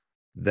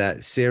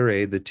 that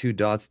Sarai, the two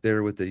dots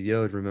there with the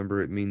yod,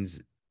 remember it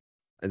means,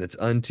 and it's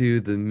unto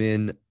the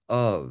men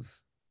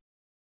of,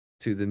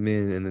 to the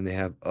men, and then they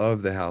have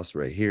of the house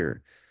right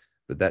here.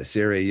 But that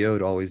Sarai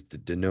yod always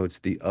denotes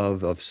the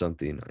of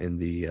something in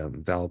the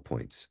vowel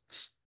points.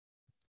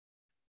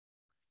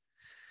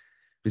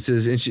 It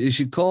says, and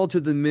she called to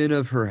the men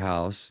of her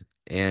house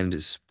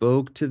and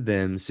spoke to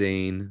them,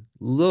 saying,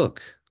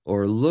 look,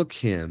 or look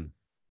him,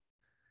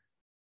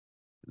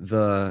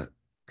 the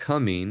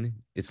coming,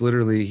 it's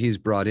literally he's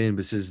brought in,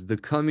 but it says, the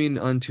coming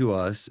unto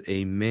us,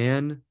 a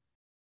man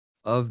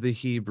of the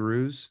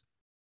Hebrews,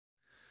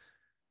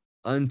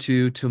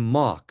 unto to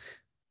mock.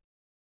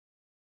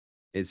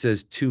 It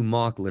says to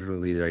mock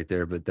literally right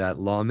there, but that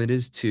lamed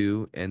is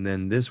to, and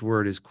then this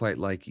word is quite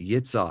like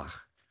yitzach,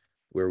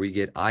 where we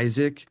get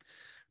Isaac.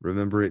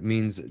 Remember, it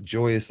means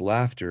joyous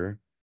laughter,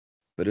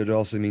 but it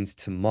also means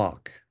to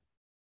mock,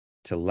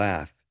 to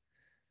laugh.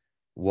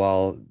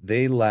 While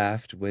they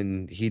laughed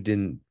when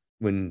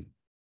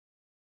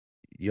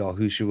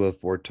Yahushua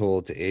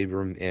foretold to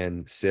Abram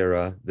and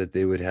Sarah that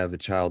they would have a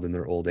child in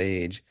their old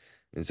age,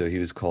 and so he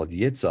was called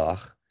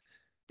Yitzhak,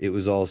 it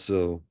was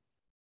also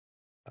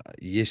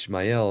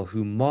Yishmael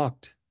who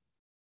mocked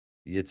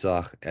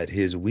Yitzhak at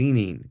his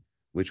weaning,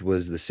 which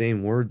was the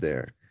same word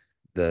there,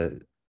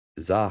 the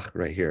Zach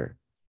right here.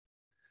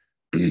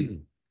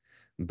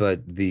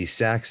 But the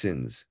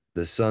Saxons,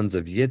 the sons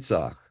of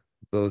Yitzhak,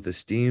 both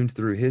esteemed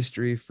through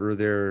history for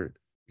their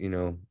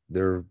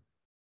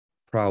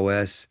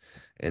prowess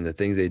and the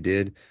things they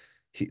did,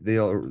 they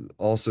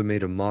also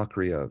made a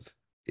mockery of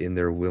in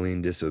their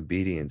willing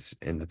disobedience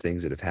and the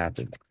things that have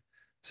happened.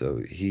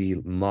 So he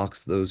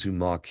mocks those who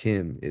mock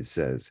him, it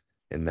says,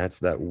 and that's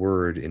that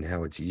word and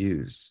how it's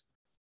used.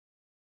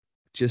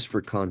 Just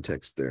for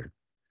context there.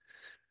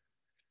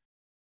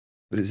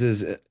 But it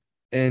says,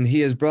 and he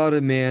has brought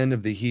a man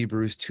of the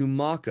Hebrews to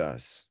mock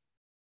us.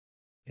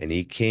 And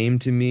he came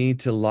to me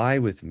to lie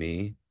with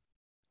me,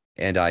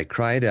 and I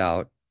cried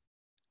out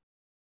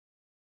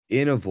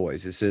in a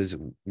voice. It says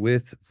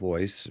with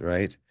voice,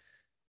 right?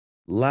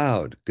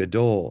 Loud,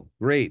 gadol,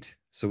 great.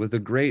 So with a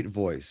great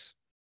voice.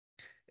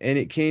 And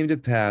it came to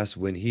pass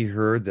when he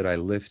heard that I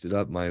lifted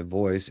up my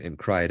voice and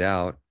cried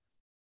out,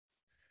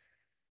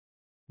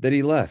 that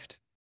he left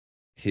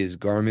his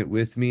garment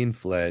with me and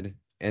fled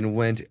and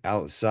went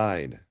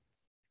outside.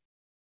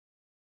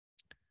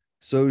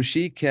 So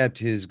she kept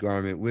his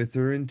garment with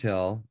her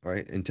until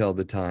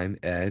the time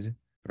Ed,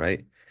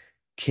 right,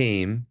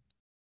 came,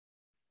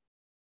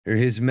 or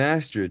his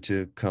master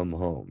to come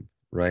home,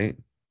 right?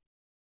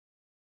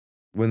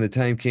 When the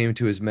time came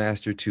to his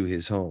master to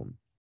his home.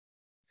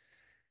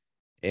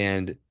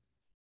 And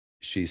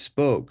she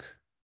spoke,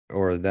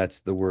 or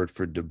that's the word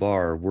for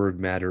debar, word,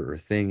 matter, or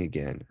thing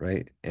again,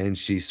 right? And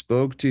she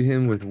spoke to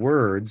him with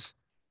words,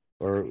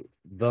 or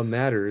the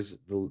matters,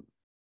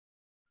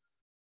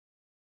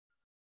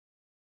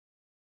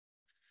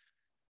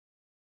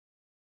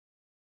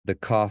 the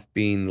cough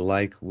being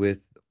like, with,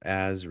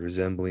 as,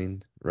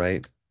 resembling,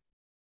 right?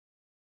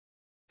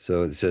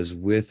 So it says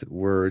with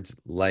words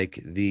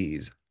like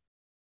these,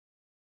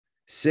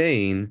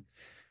 saying,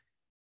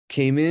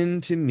 came in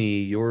to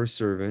me your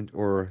servant,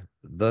 or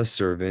the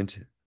servant,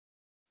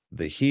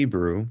 the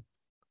Hebrew,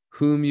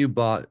 whom you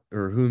bought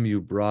or whom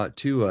you brought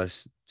to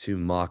us to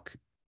mock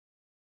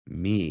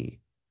me.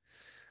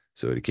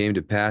 So it came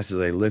to pass as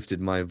I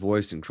lifted my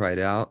voice and cried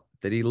out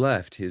that he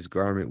left his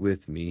garment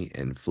with me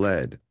and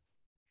fled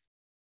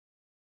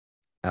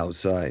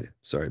outside.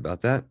 Sorry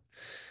about that.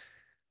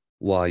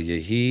 While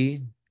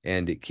Yehi,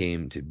 and it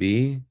came to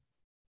be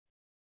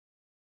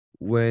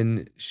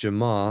when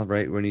Shema,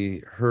 right, when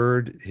he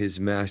heard his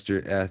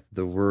master Eth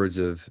the words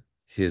of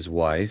his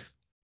wife,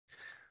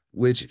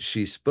 which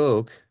she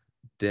spoke,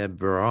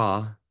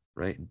 Deborah,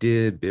 right?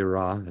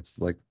 Deborah, that's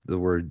like the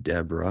word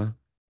Deborah.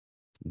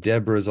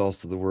 Deborah is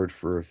also the word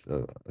for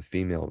a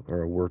female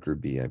or a worker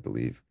bee, I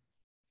believe.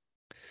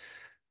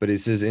 But it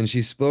says, and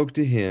she spoke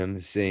to him,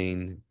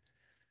 saying,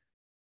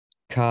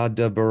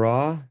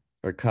 Kadabarah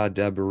or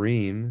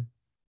Kadabarim,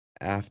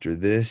 after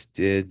this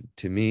did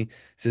to me. It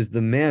says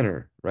the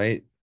manner,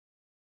 right?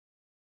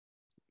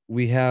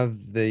 We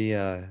have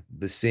the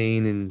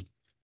saying in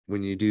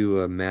when you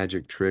do a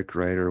magic trick,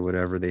 right, or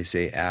whatever, they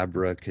say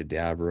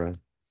abracadabra.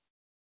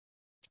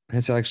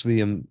 That's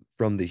actually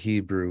from the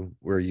Hebrew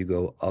where you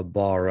go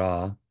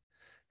abara,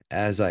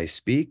 as I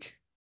speak,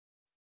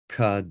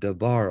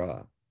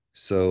 kadabara.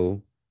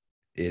 So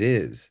it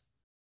is,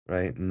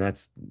 right? And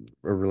that's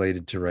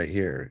related to right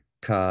here,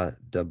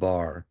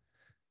 kadabar,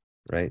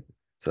 right?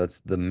 So that's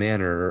the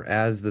manner, or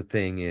as the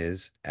thing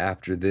is,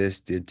 after this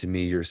did to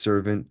me your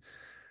servant,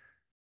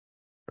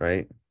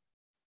 right?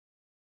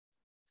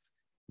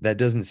 That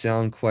doesn't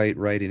sound quite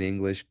right in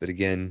English, but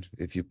again,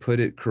 if you put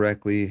it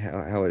correctly,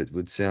 how it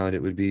would sound,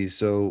 it would be,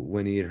 so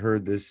when he had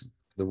heard this,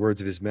 the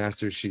words of his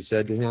master, she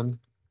said to him,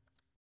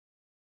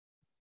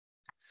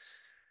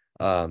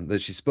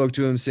 that she spoke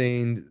to him,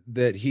 saying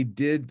that he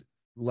did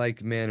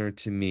like manner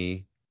to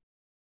me,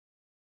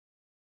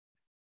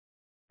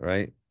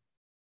 right?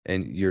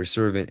 And your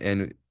servant,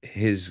 and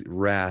his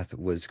wrath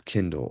was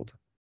kindled.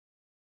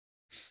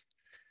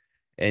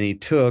 And he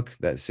took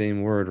that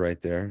same word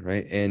right there,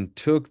 right? And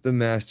took the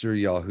master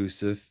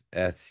Yahusuf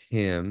eth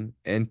him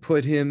and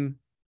put him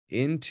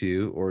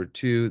into or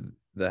to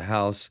the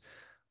house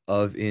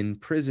of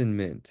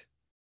imprisonment,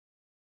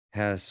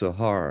 has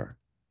Sahar.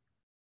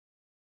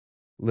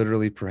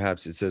 Literally,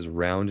 perhaps it says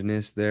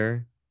roundness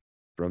there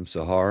from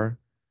Sahar.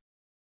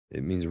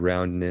 It means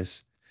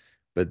roundness,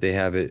 but they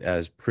have it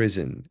as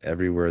prison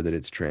everywhere that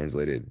it's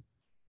translated.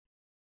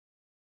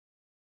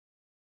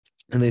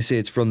 And they say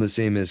it's from the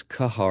same as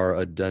kahar,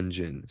 a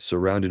dungeon,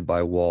 surrounded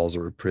by walls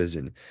or a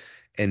prison.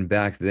 And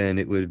back then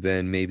it would have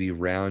been maybe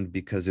round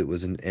because it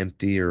was an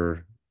empty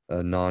or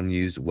a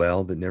non-used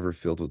well that never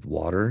filled with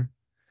water.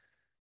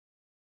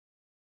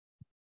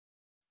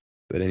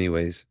 But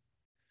anyways,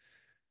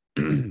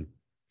 and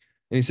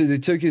he says he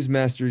took his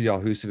master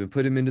Yahusuf and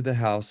put him into the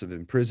house of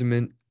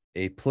imprisonment,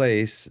 a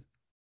place,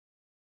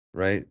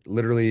 right?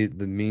 Literally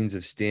the means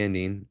of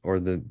standing or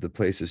the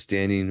place of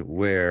standing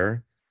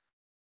where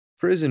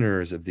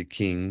prisoners of the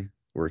king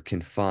were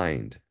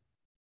confined.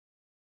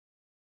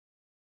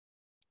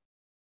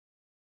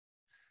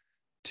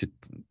 To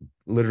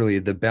literally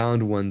the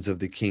bound ones of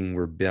the king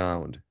were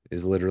bound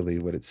is literally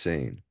what it's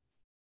saying.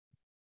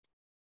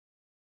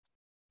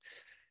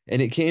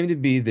 And it came to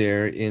be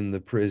there in the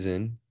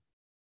prison,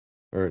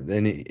 or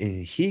then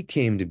and he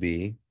came to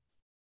be,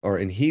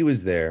 and he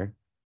was there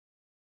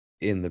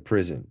in the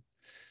prison.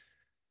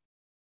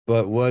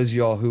 But was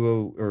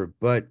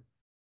Yahuah,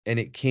 and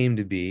it came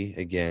to be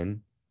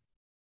again,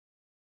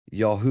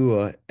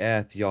 Yahuah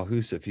eth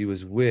Yahusuf. He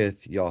was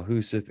with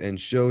Yahusuf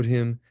and showed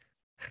him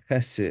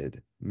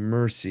chesed,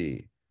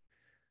 mercy.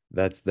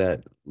 That's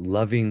that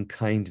loving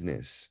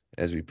kindness,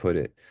 as we put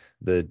it.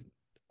 The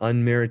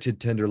unmerited,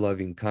 tender,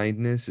 loving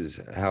kindness is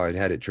how I'd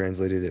had it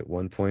translated at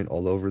one point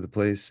all over the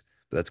place.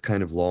 But that's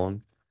kind of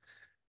long.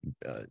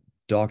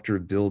 Dr.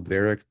 Bill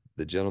Barrick,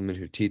 the gentleman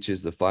who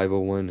teaches the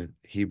 501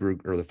 Hebrew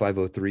or the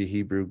 503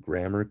 Hebrew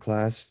grammar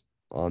class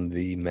on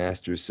the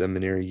Master's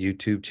Seminary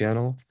YouTube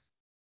channel,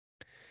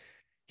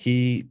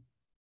 he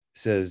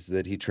says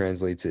that he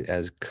translates it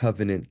as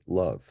covenant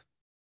love,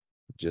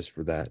 just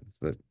for that.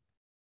 But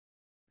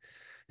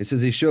it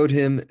says he showed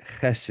him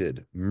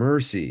chesed,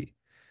 mercy,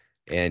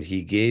 and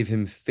he gave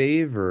him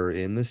favor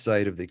in the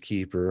sight of the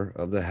keeper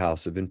of the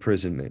house of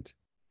imprisonment,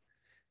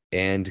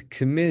 and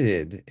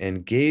committed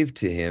and gave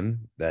to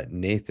him, that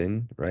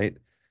Nathan, right,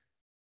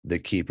 the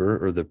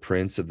keeper or the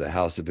prince of the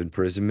house of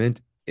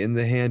imprisonment, in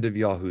the hand of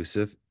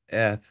Yahusuf,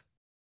 eth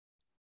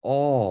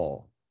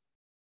all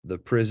the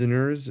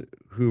prisoners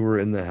who were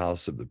in the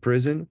house of the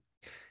prison,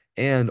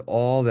 and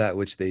all that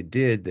which they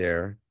did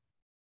there,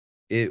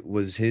 it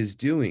was his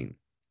doing,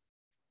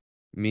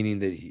 meaning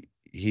that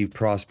he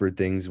prospered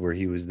things where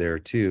he was there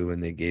too,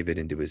 and they gave it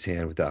into his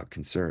hand without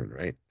concern,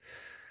 right?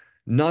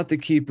 Not the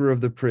keeper of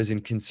the prison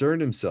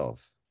concerned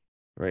himself,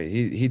 right?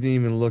 He didn't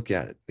even look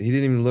at it. He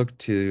didn't even look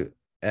to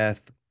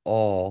eth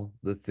all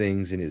the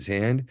things in his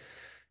hand,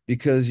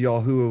 because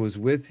Yahuah was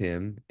with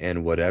him,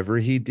 and whatever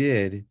he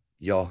did,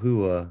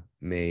 Yahuah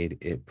made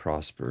it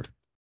prosper.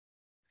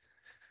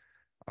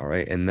 All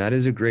right. And that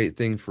is a great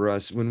thing for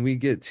us. When we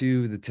get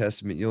to the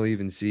Testament, you'll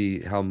even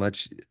see how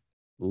much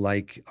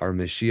like our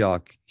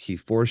Mashiach, he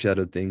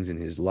foreshadowed things in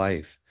his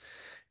life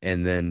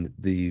and then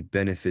the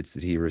benefits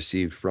that he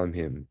received from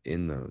him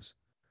in those.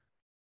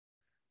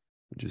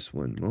 Just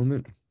one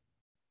moment.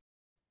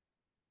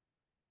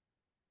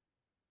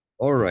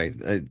 All right.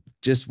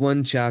 Just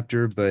one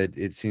chapter, but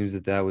it seems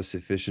that that was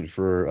sufficient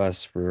for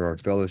us for our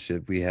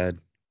fellowship. We had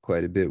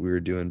quite a bit we were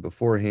doing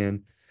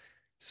beforehand.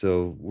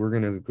 So we're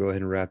going to go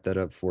ahead and wrap that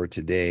up for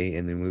today,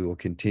 and then we will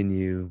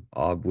continue,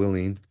 Ob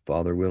willing,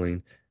 Father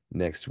willing,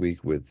 next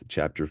week with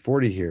chapter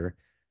 40 here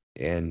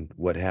and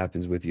what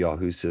happens with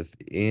Yahusuf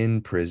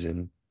in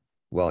prison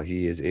while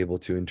he is able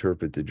to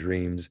interpret the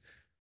dreams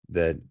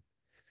that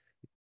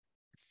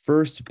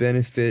first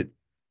benefit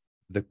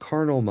the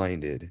carnal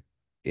minded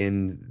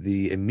in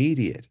the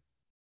immediate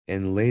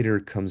and later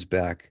comes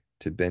back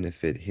to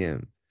benefit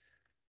him.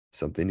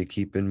 Something to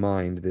keep in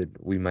mind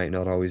that we might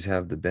not always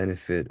have the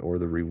benefit or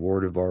the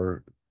reward of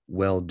our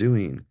well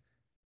doing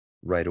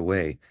right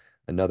away.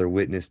 Another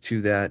witness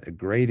to that, a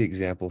great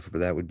example for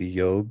that would be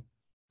Job,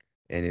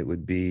 and it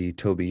would be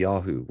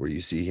Tobiyahu, where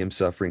you see him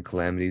suffering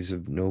calamities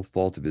of no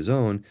fault of his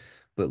own,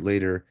 but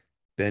later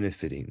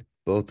benefiting.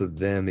 Both of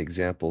them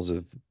examples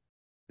of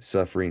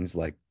sufferings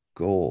like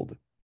gold,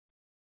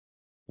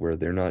 where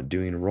they're not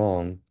doing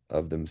wrong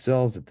of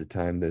themselves at the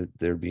time that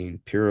they're being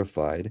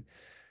purified,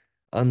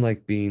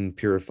 unlike being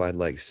purified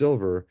like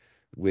silver,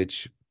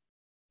 which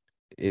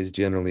is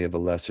generally of a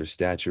lesser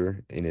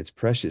stature in its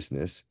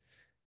preciousness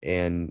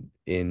and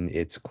in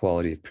its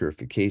quality of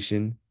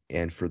purification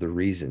and for the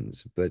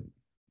reasons. But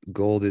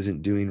gold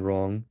isn't doing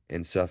wrong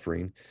and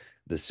suffering.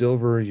 The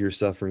silver, you're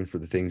suffering for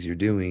the things you're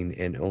doing,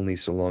 and only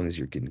so long as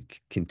you're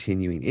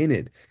continuing in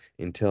it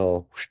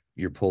until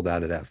you're pulled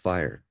out of that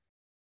fire.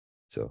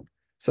 So,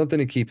 something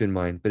to keep in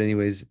mind. But,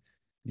 anyways,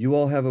 you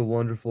all have a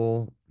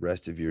wonderful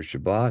rest of your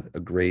Shabbat, a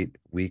great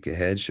week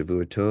ahead,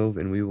 Shavua Tov,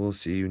 and we will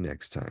see you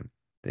next time.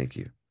 Thank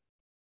you.